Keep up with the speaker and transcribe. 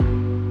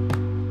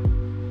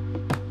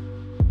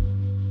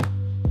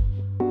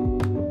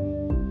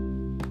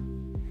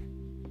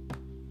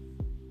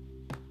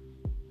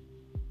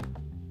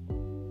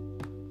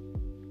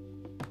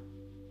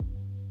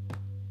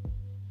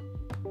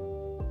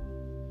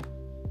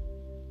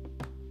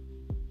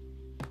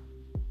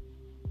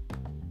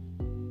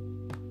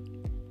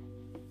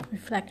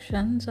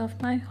Reflections of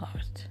My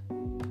Heart,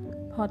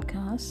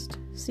 Podcast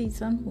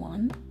Season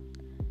 1,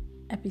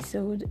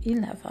 Episode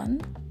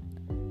 11,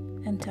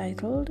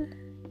 entitled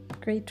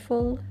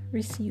Grateful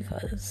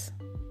Receivers.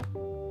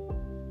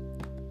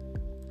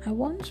 I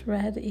once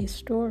read a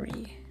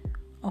story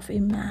of a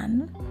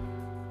man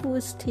who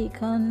was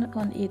taken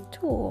on a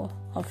tour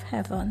of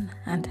heaven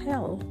and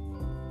hell.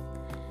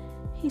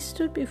 He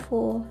stood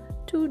before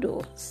two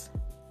doors.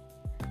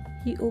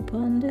 He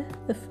opened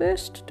the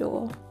first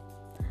door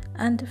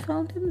and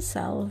found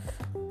himself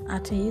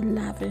at a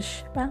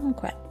lavish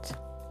banquet.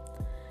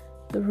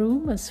 The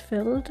room was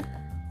filled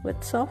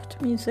with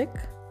soft music,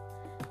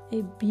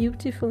 a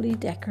beautifully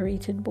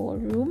decorated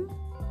ballroom,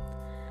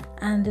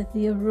 and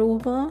the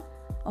aroma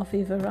of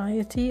a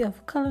variety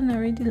of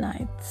culinary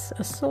delights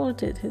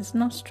assaulted his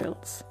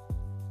nostrils.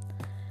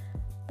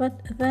 But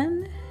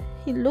then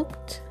he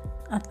looked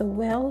at the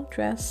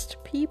well-dressed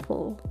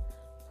people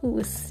who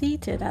were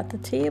seated at the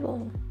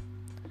table.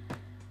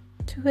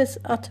 To his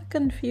utter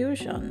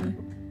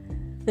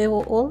confusion, they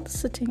were all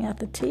sitting at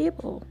the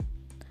table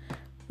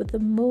with the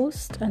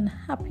most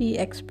unhappy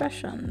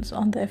expressions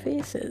on their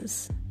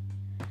faces.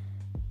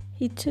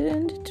 He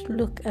turned to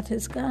look at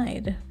his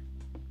guide.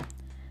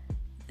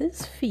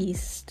 This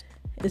feast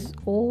is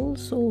all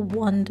so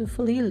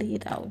wonderfully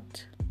laid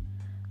out.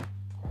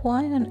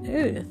 Why on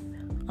earth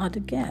are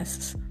the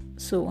guests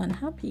so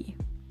unhappy?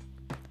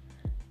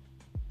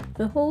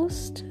 The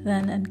host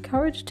then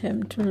encouraged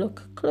him to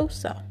look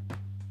closer.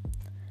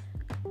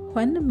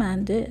 When the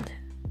man did,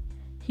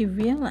 he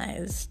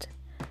realized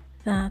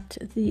that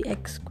the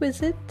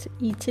exquisite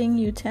eating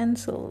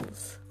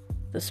utensils,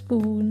 the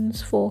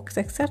spoons, forks,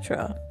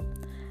 etc.,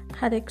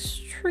 had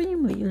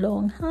extremely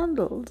long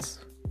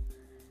handles.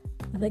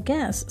 The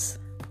guests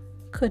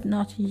could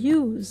not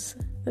use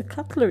the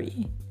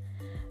cutlery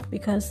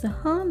because the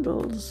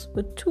handles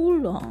were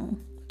too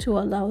long to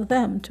allow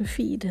them to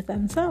feed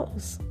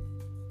themselves.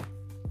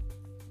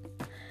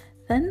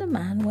 Then the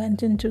man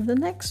went into the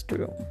next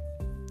room.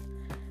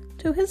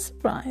 To his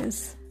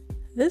surprise,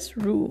 this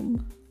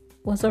room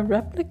was a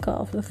replica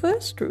of the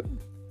first room.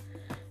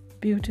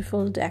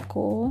 Beautiful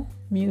decor,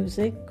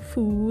 music,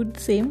 food,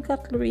 same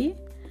cutlery.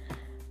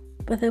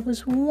 But there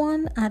was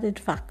one added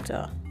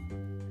factor.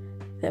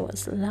 There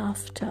was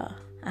laughter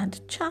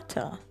and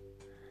chatter.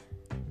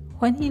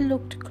 When he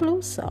looked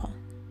closer,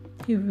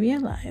 he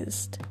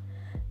realized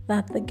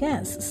that the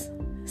guests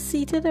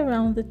seated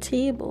around the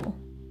table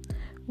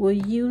were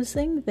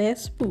using their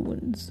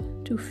spoons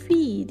to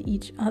feed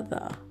each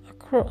other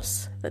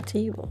across the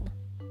table.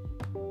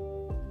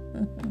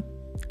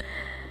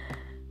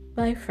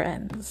 My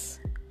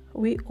friends,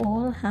 we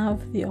all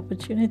have the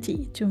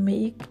opportunity to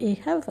make a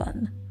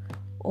heaven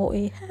or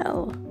a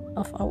hell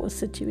of our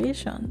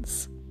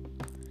situations.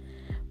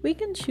 We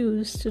can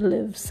choose to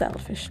live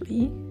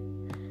selfishly,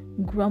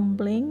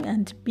 grumbling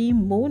and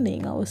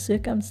bemoaning our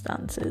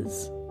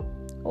circumstances,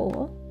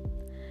 or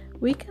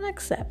we can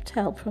accept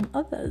help from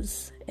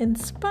others in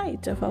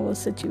spite of our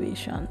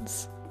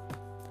situations.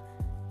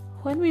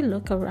 When we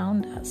look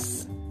around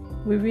us,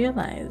 we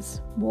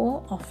realize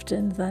more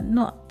often than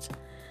not,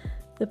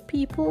 the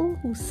people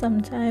who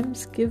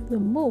sometimes give the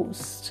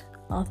most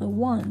are the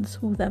ones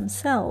who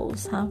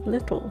themselves have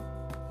little.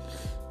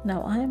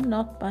 Now, I am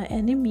not by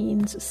any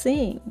means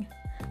saying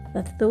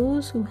that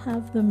those who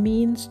have the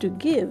means to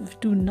give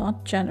do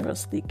not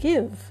generously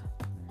give.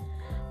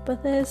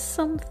 But there is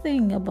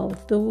something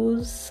about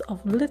those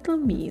of little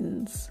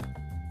means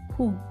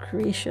who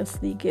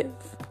graciously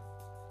give.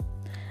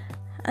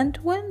 And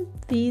when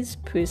these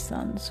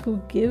persons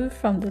who give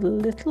from the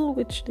little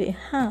which they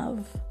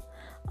have,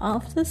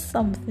 after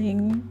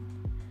something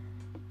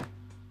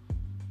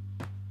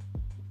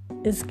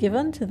is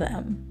given to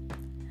them,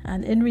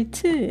 and in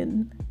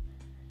return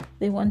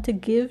they want to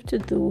give to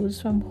those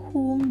from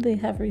whom they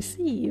have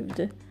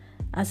received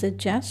as a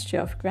gesture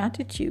of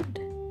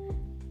gratitude,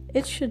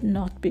 it should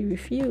not be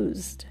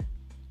refused.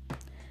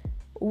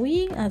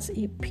 We as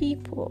a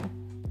people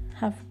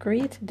have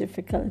great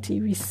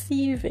difficulty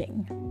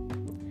receiving.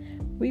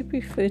 We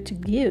prefer to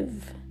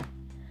give,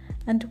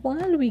 and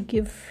while we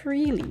give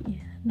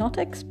freely, not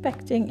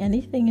expecting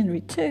anything in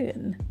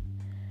return,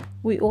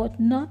 we ought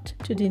not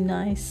to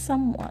deny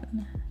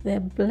someone their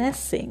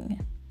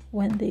blessing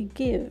when they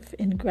give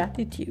in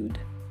gratitude.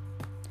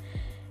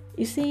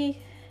 You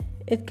see,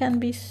 it can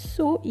be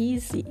so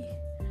easy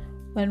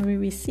when we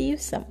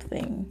receive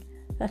something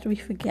that we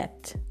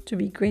forget to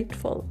be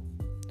grateful,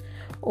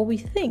 or we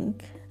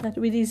think that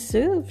we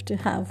deserve to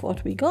have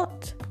what we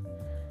got,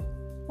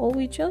 or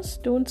we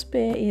just don't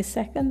spare a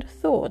second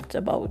thought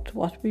about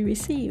what we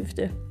received.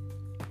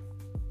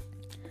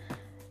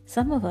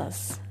 Some of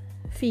us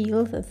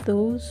feel that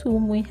those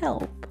whom we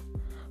help,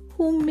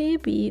 who may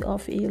be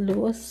of a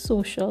lower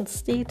social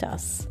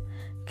status,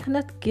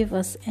 cannot give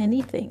us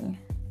anything,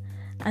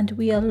 and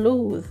we are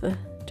loath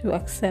to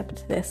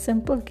accept their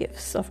simple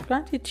gifts of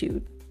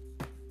gratitude.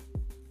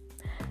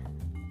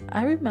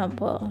 I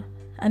remember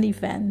an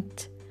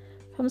event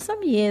from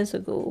some years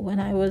ago when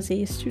I was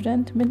a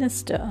student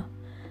minister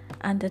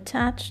and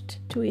attached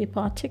to a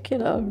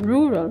particular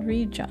rural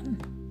region.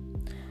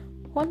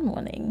 One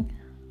morning,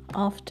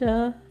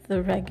 after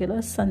the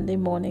regular Sunday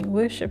morning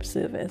worship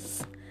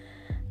service,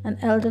 an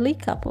elderly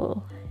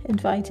couple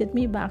invited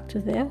me back to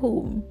their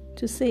home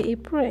to say a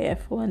prayer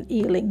for an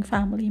ailing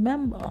family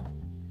member.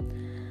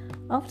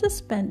 After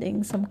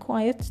spending some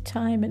quiet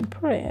time in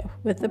prayer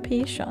with the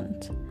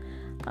patient,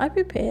 I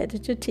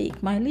prepared to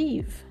take my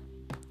leave.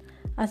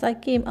 As I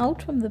came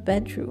out from the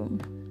bedroom,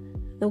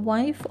 the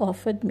wife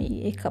offered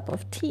me a cup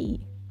of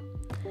tea.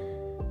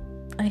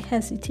 I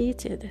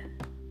hesitated,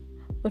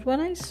 but when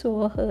I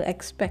saw her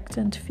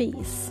expectant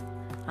face,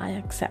 I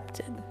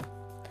accepted.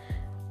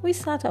 We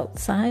sat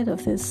outside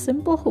of this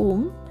simple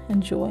home,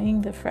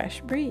 enjoying the fresh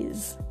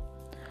breeze.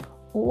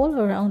 All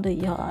around the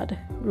yard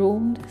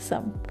roamed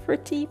some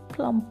pretty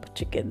plump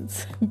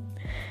chickens,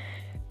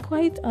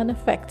 quite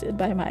unaffected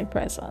by my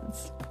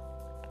presence.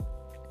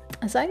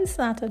 As I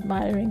sat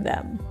admiring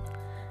them,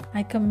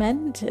 I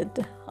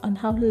commented on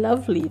how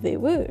lovely they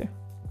were.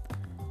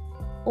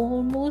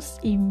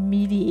 Almost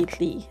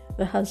immediately,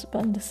 the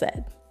husband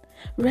said,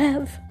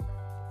 "Rev."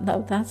 Now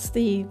that's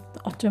the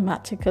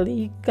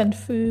automatically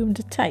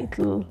confirmed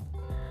title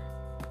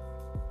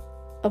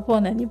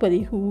upon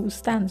anybody who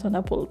stands on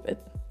a pulpit.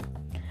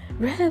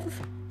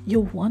 "Rev,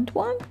 you want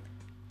one?"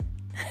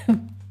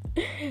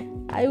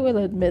 I will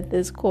admit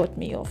this caught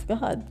me off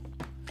guard.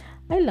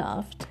 I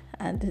laughed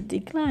and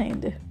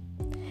declined.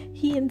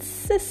 He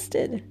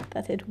insisted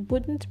that it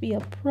wouldn't be a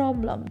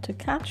problem to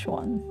catch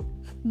one.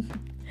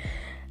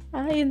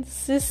 I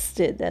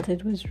insisted that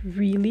it was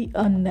really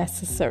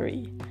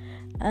unnecessary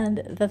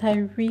and that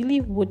I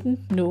really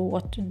wouldn't know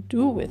what to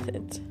do with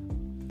it.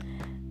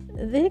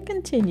 They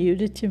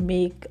continued to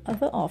make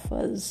other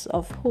offers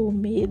of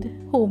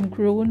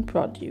homegrown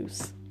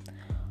produce,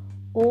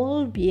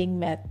 all being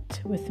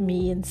met with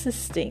me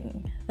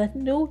insisting that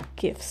no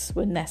gifts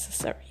were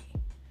necessary.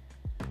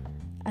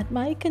 At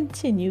my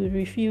continued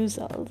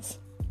refusals,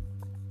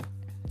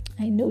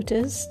 I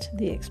noticed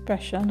the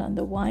expression on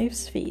the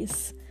wife's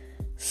face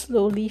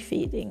slowly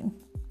fading.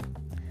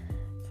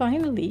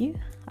 Finally,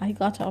 I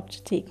got up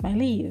to take my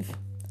leave,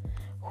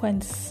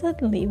 when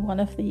suddenly one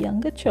of the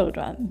younger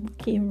children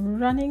came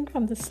running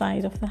from the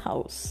side of the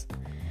house.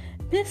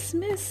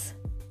 Miss,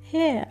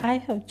 here, I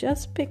have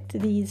just picked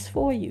these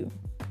for you."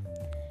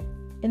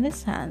 In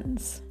his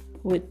hands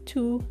were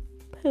 2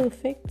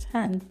 perfect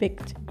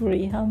hand-picked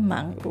Graham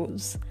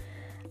mangoes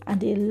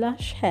and a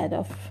lush head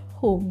of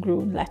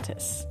homegrown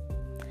lettuce.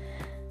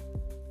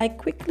 I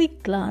quickly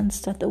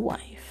glanced at the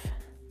wife,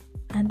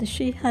 and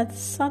she had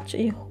such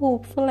a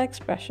hopeful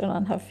expression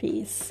on her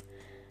face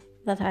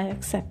that I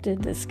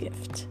accepted this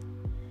gift.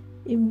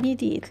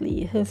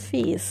 Immediately, her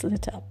face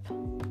lit up.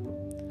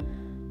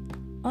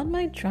 On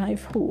my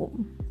drive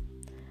home,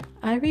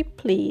 I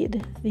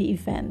replayed the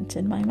event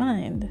in my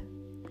mind.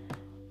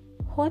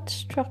 What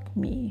struck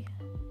me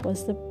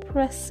was the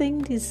pressing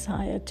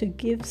desire to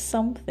give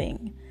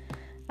something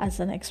as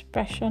an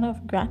expression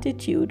of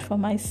gratitude for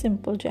my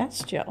simple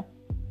gesture.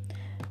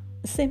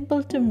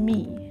 Simple to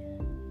me,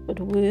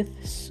 but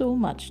worth so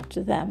much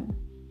to them.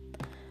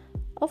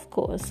 Of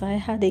course, I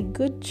had a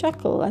good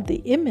chuckle at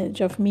the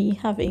image of me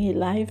having a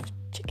live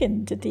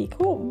chicken to take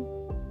home.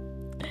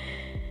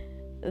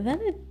 Then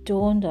it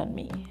dawned on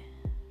me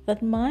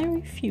that my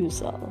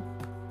refusal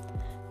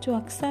to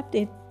accept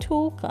a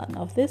token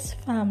of this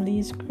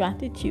family's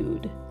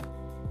gratitude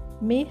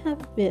may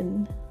have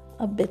been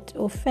a bit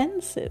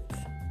offensive.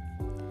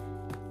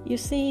 You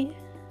see,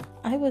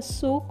 I was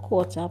so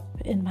caught up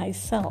in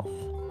myself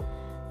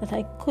that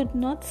I could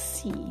not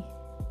see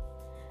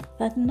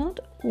that not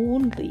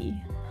only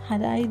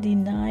had I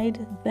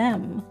denied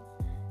them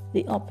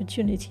the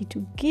opportunity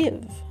to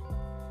give,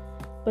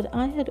 but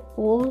I had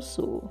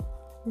also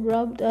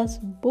robbed us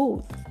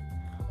both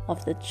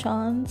of the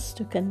chance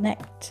to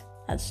connect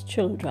as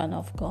children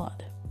of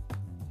God.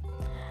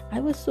 I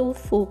was so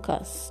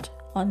focused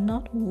on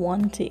not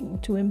wanting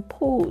to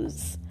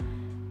impose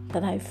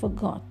that I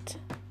forgot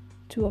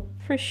to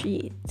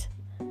appreciate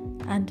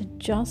and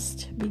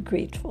just be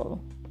grateful.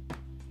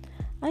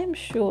 I am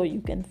sure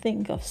you can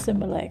think of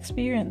similar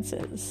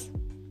experiences.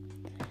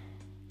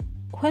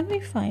 When we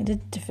find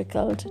it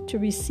difficult to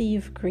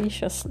receive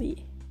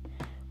graciously,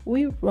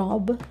 we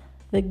rob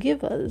the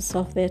givers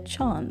of their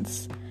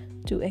chance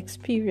to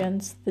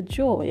experience the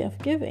joy of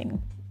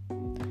giving.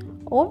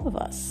 All of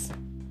us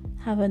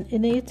have an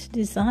innate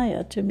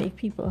desire to make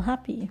people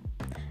happy,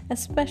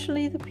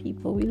 especially the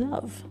people we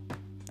love.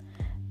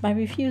 By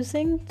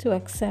refusing to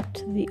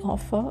accept the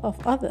offer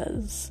of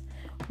others,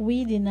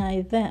 we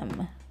deny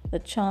them the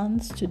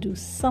chance to do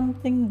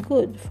something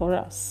good for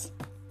us.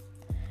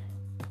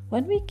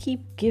 When we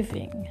keep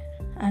giving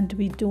and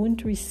we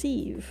don't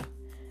receive,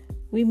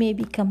 we may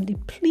become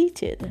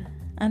depleted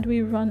and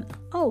we run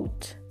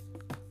out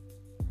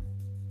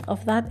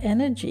of that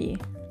energy,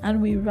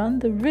 and we run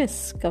the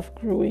risk of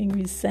growing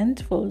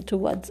resentful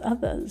towards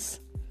others.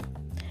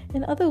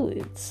 In other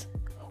words,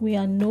 we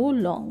are no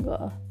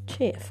longer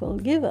cheerful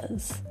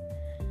givers.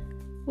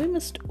 We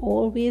must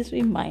always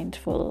be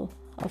mindful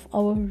of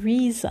our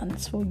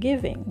reasons for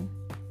giving.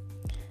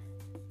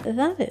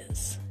 That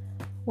is,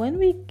 when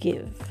we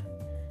give,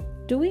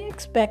 do we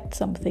expect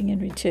something in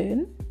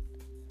return?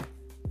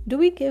 Do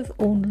we give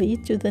only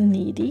to the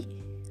needy?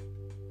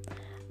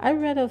 I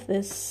read of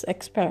this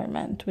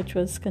experiment which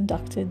was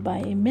conducted by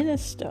a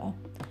minister,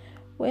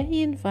 where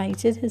he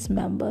invited his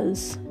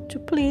members to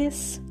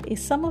place a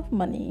sum of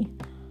money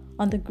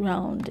on the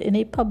ground in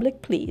a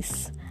public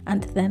place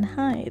and then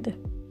hide.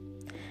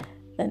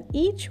 Then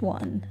each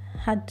one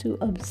had to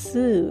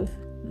observe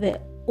their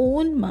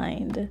own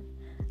mind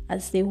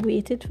as they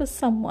waited for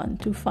someone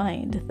to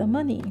find the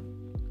money.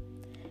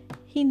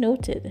 He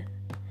noted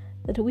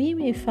that we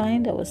may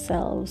find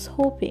ourselves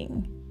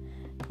hoping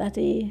that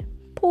a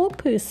poor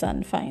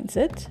person finds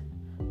it,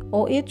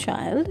 or a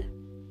child.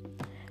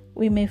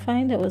 We may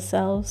find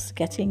ourselves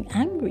getting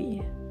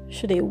angry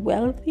should a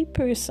wealthy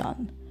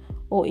person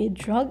or a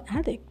drug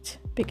addict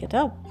pick it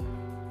up.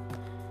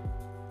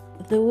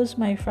 Those,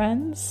 my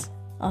friends,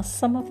 are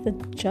some of the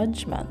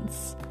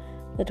judgments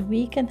that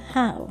we can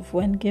have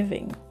when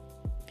giving.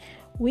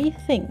 We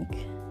think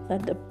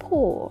that the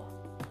poor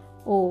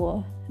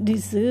or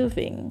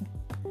deserving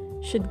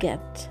should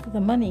get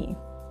the money.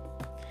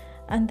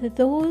 And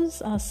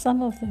those are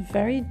some of the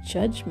very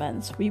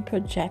judgments we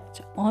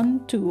project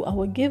onto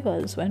our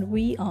givers when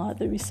we are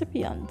the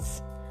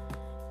recipients.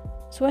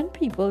 So when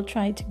people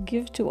try to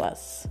give to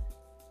us,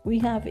 we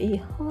have a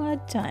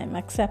hard time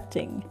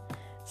accepting,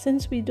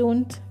 since we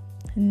don't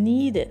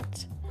need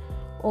it,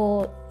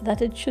 or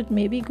that it should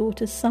maybe go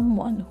to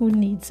someone who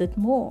needs it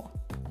more.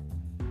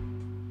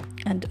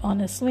 And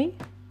honestly,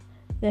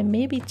 there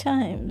may be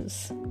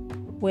times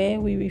where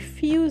we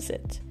refuse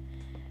it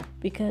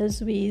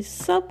because we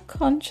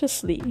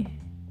subconsciously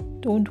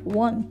don't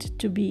want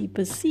to be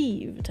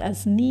perceived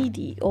as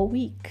needy or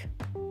weak.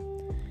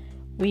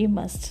 We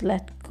must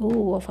let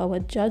go of our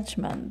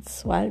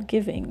judgments while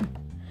giving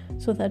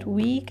so that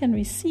we can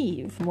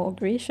receive more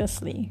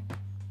graciously.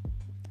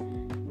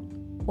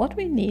 What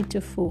we need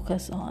to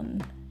focus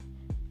on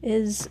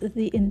is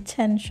the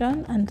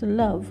intention and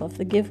love of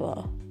the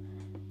giver,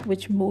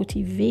 which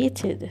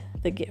motivated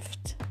the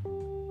gift.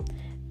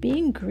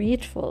 Being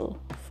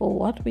grateful for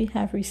what we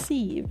have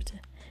received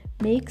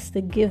makes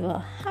the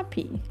giver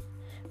happy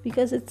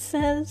because it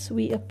says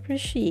we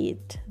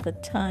appreciate the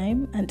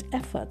time and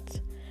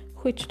effort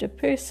which the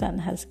person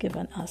has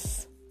given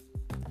us.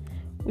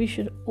 We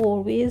should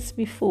always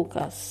be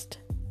focused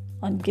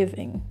on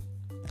giving,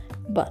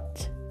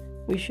 but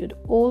we should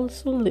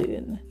also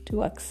learn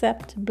to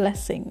accept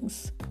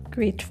blessings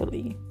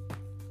gratefully.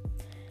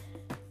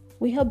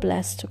 We are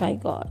blessed by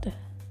God,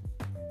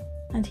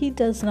 and He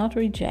does not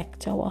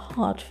reject our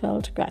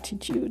heartfelt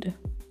gratitude.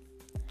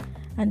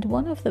 And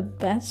one of the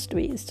best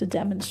ways to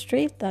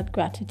demonstrate that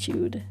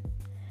gratitude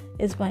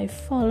is by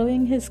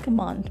following His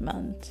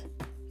commandment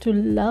to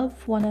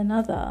love one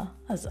another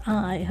as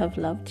I have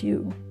loved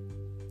you.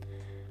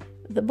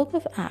 The book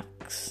of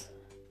Acts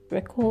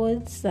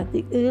records that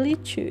the early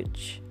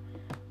church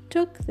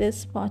took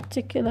this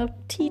particular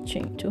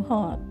teaching to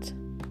heart.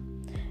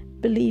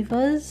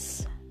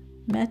 Believers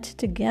met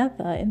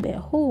together in their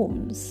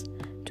homes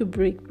to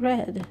break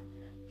bread,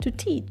 to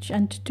teach,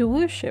 and to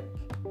worship.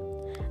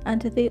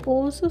 And they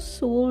also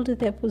sold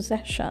their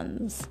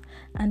possessions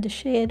and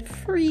shared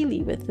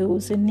freely with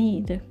those in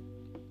need.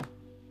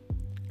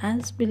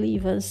 As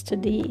believers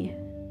today,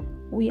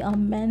 we are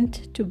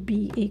meant to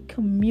be a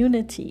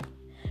community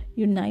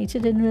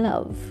united in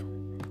love,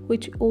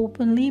 which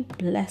openly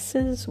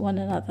blesses one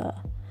another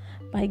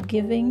by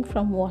giving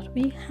from what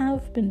we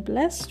have been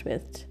blessed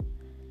with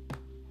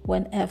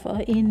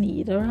whenever a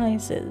need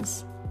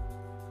arises.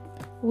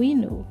 We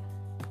know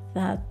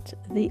that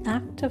the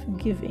act of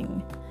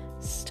giving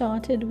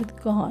started with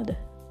God,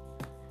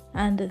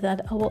 and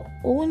that our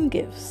own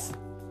gifts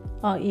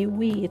are a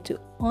way to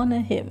honor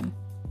Him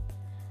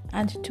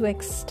and to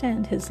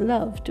extend His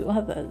love to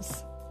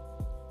others.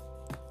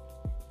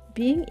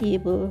 Being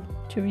able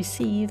to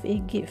receive a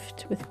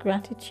gift with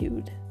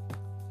gratitude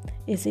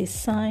is a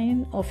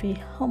sign of a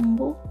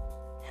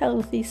humble,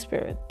 healthy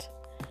spirit,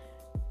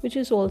 which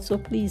is also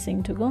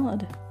pleasing to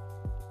God.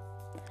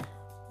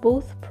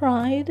 Both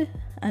pride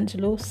and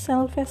low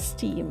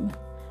self-esteem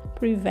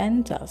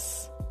prevent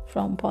us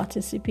from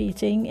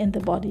participating in the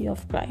body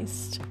of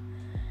Christ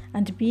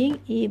and being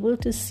able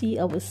to see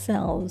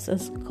ourselves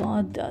as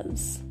God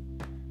does,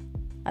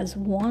 as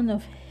one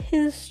of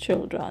His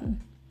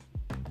children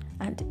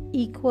and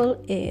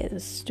equal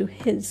heirs to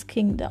His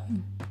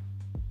kingdom.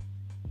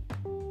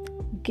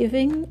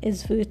 Giving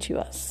is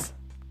virtuous,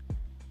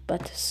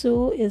 but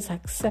so is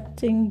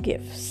accepting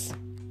gifts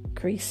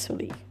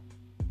gracefully.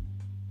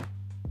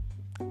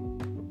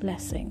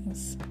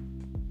 Blessings.